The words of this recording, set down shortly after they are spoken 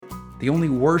The only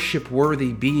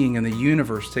worship-worthy being in the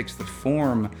universe takes the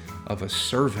form of a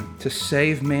servant to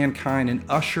save mankind and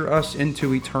usher us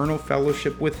into eternal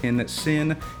fellowship with him that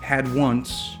sin had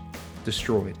once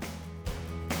destroyed.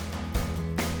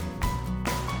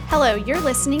 Hello, you're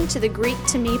listening to the Greek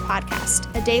to Me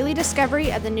podcast, a daily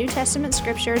discovery of the New Testament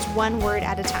scriptures one word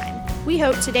at a time. We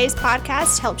hope today's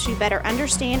podcast helps you better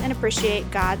understand and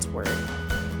appreciate God's word.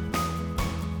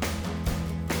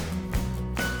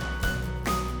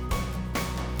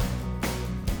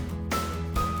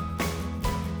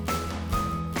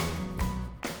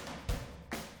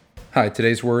 Hi,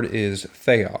 today's word is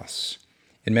theos.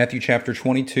 In Matthew chapter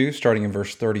 22, starting in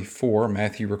verse 34,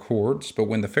 Matthew records, "But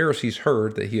when the Pharisees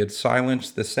heard that he had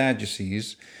silenced the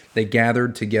Sadducees, they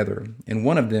gathered together. And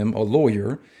one of them, a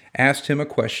lawyer, asked him a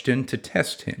question to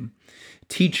test him.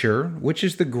 'Teacher, which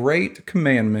is the great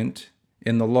commandment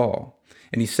in the law?'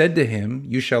 And he said to him,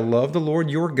 'You shall love the Lord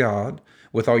your God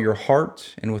with all your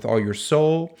heart and with all your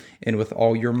soul and with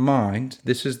all your mind.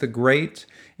 This is the great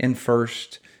and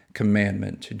first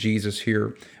commandment.'" Jesus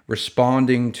here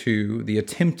responding to the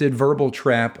attempted verbal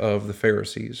trap of the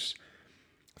Pharisees.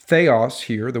 Theos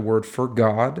here, the word for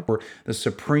God, or the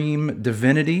supreme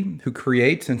divinity who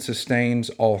creates and sustains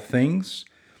all things.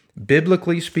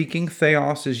 Biblically speaking,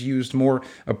 theos is used more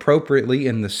appropriately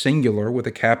in the singular with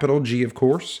a capital G, of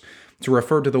course, to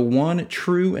refer to the one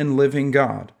true and living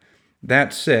God.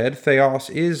 That said, theos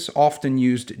is often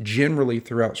used generally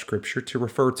throughout Scripture to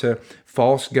refer to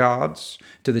false gods,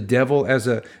 to the devil as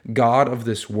a god of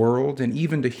this world, and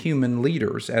even to human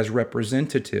leaders as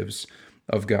representatives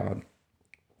of God.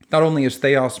 Not only is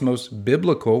theos most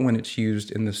biblical when it's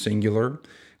used in the singular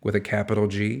with a capital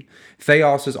G,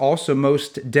 theos is also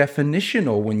most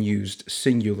definitional when used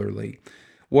singularly.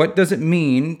 What does it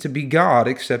mean to be God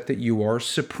except that you are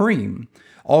supreme?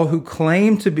 All who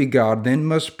claim to be God then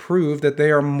must prove that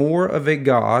they are more of a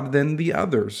God than the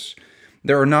others.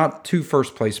 There are not two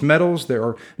first-place medals. There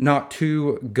are not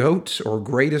two GOATs or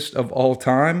greatest of all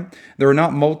time. There are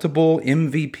not multiple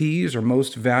MVPs or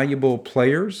most valuable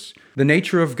players. The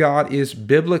nature of God is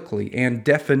biblically and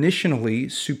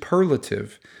definitionally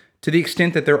superlative, to the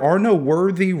extent that there are no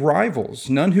worthy rivals,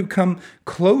 none who come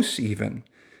close even.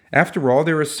 After all,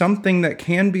 there is something that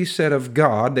can be said of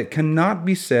God that cannot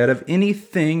be said of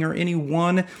anything or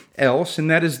anyone else, and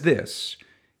that is this: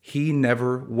 He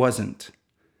never wasn't.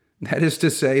 That is to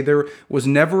say, there was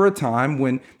never a time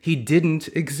when He didn't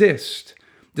exist.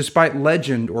 Despite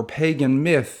legend or pagan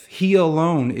myth, He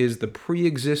alone is the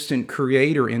pre-existent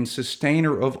creator and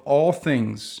sustainer of all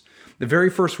things. The very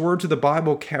first words of the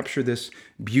Bible capture this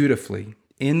beautifully.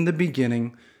 In the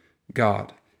beginning,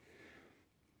 God.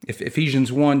 If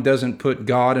Ephesians 1 doesn't put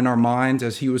God in our minds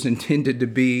as He was intended to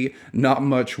be, not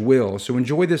much will. So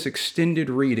enjoy this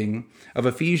extended reading of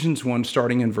Ephesians 1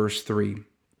 starting in verse 3.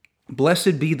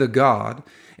 "Blessed be the God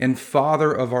and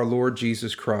Father of our Lord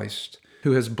Jesus Christ,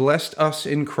 who has blessed us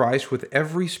in Christ with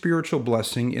every spiritual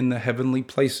blessing in the heavenly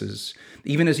places,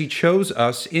 even as He chose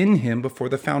us in Him before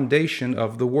the foundation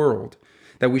of the world,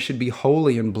 that we should be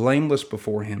holy and blameless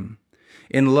before Him.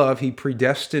 In love, He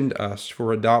predestined us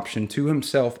for adoption to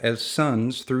Himself as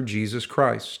sons through Jesus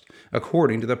Christ,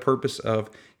 according to the purpose of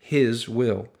His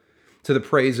will, to the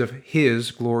praise of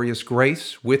His glorious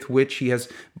grace, with which He has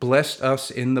blessed us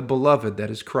in the Beloved,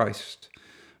 that is Christ."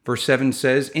 Verse 7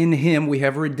 says, "In Him we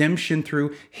have redemption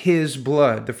through His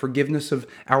blood, the forgiveness of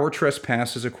our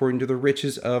trespasses according to the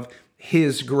riches of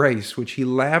His grace, which He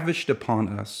lavished upon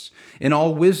us, in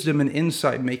all wisdom and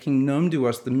insight, making known to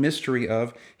us the mystery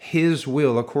of His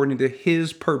will, according to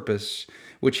His purpose,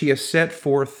 which He has set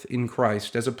forth in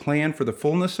Christ, as a plan for the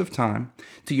fullness of time,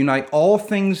 to unite all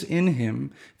things in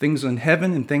Him, things in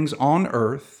heaven and things on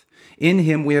earth. In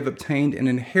Him we have obtained an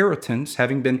inheritance,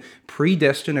 having been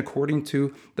predestined according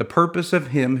to the purpose of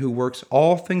Him who works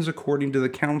all things according to the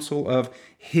counsel of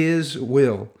His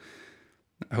will."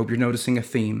 I hope you're noticing a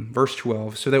theme. Verse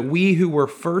 12, "So that we who were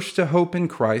first to hope in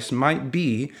Christ might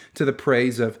be to the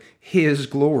praise of His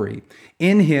glory.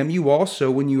 In Him you also,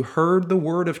 when you heard the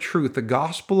word of truth, the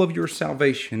gospel of your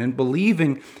salvation, and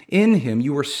believing in Him,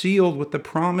 you were sealed with the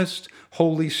promised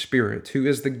Holy Spirit, who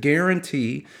is the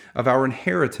guarantee of our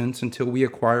inheritance until we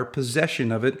acquire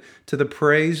possession of it to the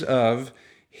praise of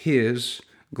His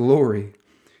glory."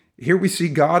 Here we see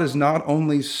God is not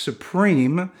only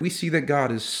supreme, we see that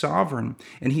God is sovereign,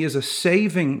 and He is a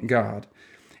saving God.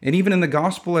 And even in the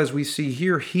gospel, as we see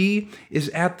here, He is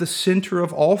at the center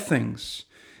of all things.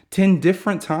 10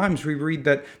 different times we read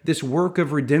that this work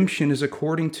of redemption is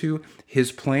according to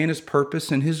His plan, His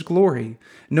purpose, and His glory.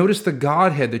 Notice the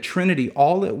Godhead, the Trinity,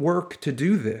 all at work to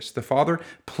do this. The Father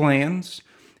plans,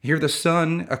 Here the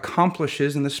Son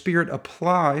accomplishes and the Spirit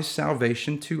applies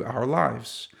salvation to our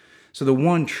lives. So the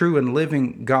one true and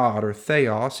living God, or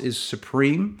Theos, is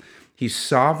supreme. He's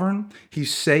sovereign.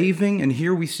 He's saving. And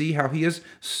here we see how he is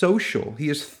social. He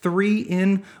is three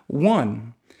in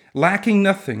one, lacking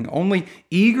nothing, only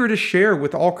eager to share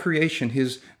with all creation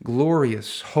his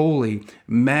glorious, holy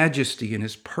majesty and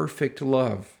his perfect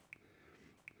love.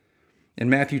 In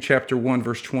Matthew chapter 1,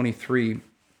 verse 23,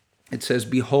 it says,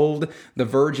 "Behold, the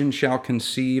virgin shall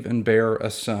conceive and bear a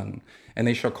son, and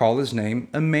they shall call his name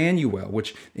Emmanuel,"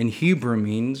 which in Hebrew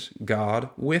means God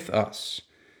with us.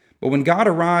 But when God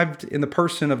arrived in the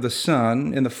person of the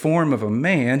Son, in the form of a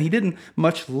man, he didn't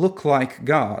much look like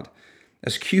God.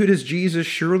 As cute as Jesus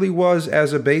surely was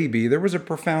as a baby, there was a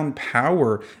profound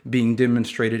power being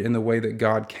demonstrated in the way that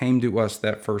God came to us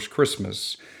that first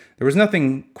Christmas. There was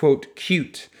nothing, quote,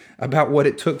 cute about what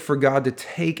it took for God to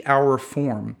take our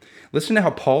form. Listen to how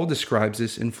Paul describes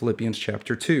this in Philippians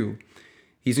chapter 2.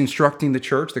 He's instructing the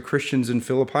church, the Christians in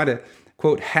Philippi, to,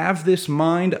 quote, "Have this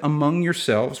mind among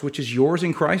yourselves, which is yours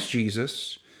in Christ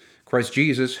Jesus,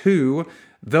 who,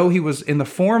 though he was in the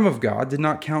form of God, did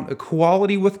not count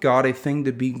equality with God a thing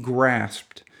to be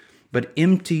grasped, but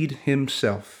emptied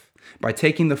himself by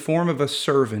taking the form of a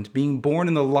servant, being born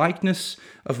in the likeness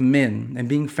of men, and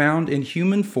being found in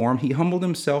human form, he humbled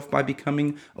himself by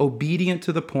becoming obedient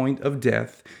to the point of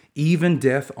death, even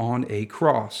death on a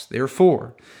cross.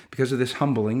 Therefore," because of this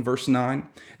humbling, verse 9,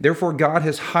 "therefore God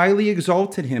has highly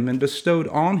exalted him and bestowed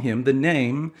on him the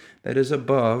name that is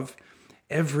above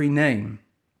every name."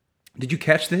 Did you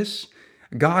catch this?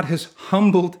 God has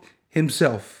humbled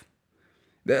himself.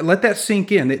 Let that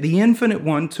sink in. The infinite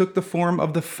one took the form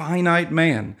of the finite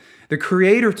man. The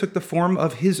creator took the form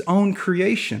of his own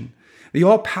creation. The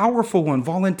all-powerful one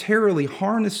voluntarily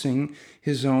harnessing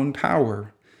his own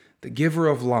power. The giver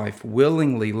of life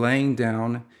willingly laying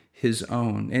down his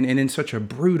own, and in such a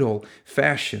brutal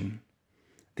fashion.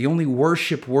 The only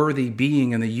worship-worthy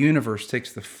being in the universe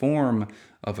takes the form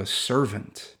of a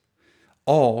servant.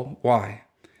 All, why?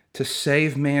 To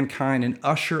save mankind and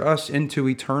usher us into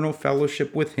eternal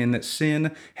fellowship with him that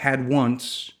sin had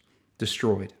once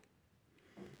destroyed.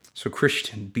 So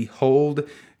Christian, behold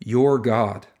your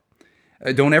God.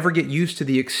 Don't ever get used to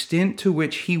the extent to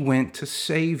which he went to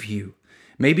save you.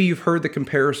 Maybe you've heard the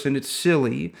comparison, it's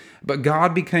silly, but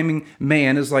God becoming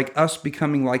man is like us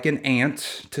becoming like an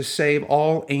ant to save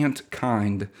all ant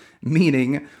kind,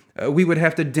 meaning we would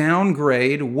have to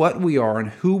downgrade what we are and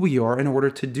who we are in order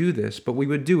to do this, but we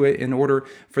would do it in order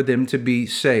for them to be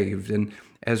saved. And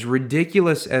as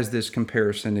ridiculous as this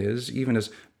comparison is, even as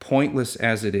pointless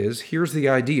as it is, here's the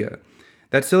idea.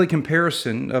 That silly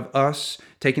comparison of us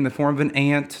taking the form of an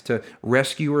ant to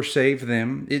rescue or save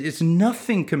them, it's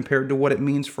nothing compared to what it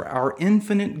means for our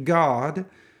infinite God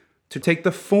to take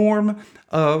the form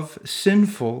of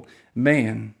sinful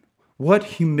man. What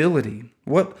humility,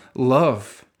 what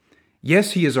love.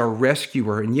 Yes, he is our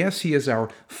rescuer, and yes, he is our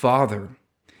Father.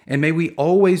 And may we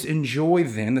always enjoy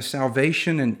then the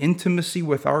salvation and intimacy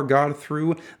with our God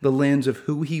through the lens of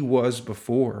who he was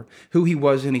before, who he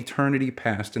was in eternity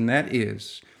past, and that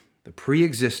is the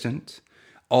pre-existent,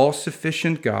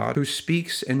 all-sufficient God who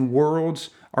speaks and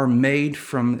worlds are made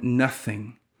from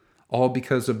nothing, all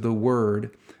because of the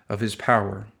word of his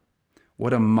power.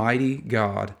 What a mighty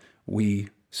God we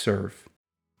serve.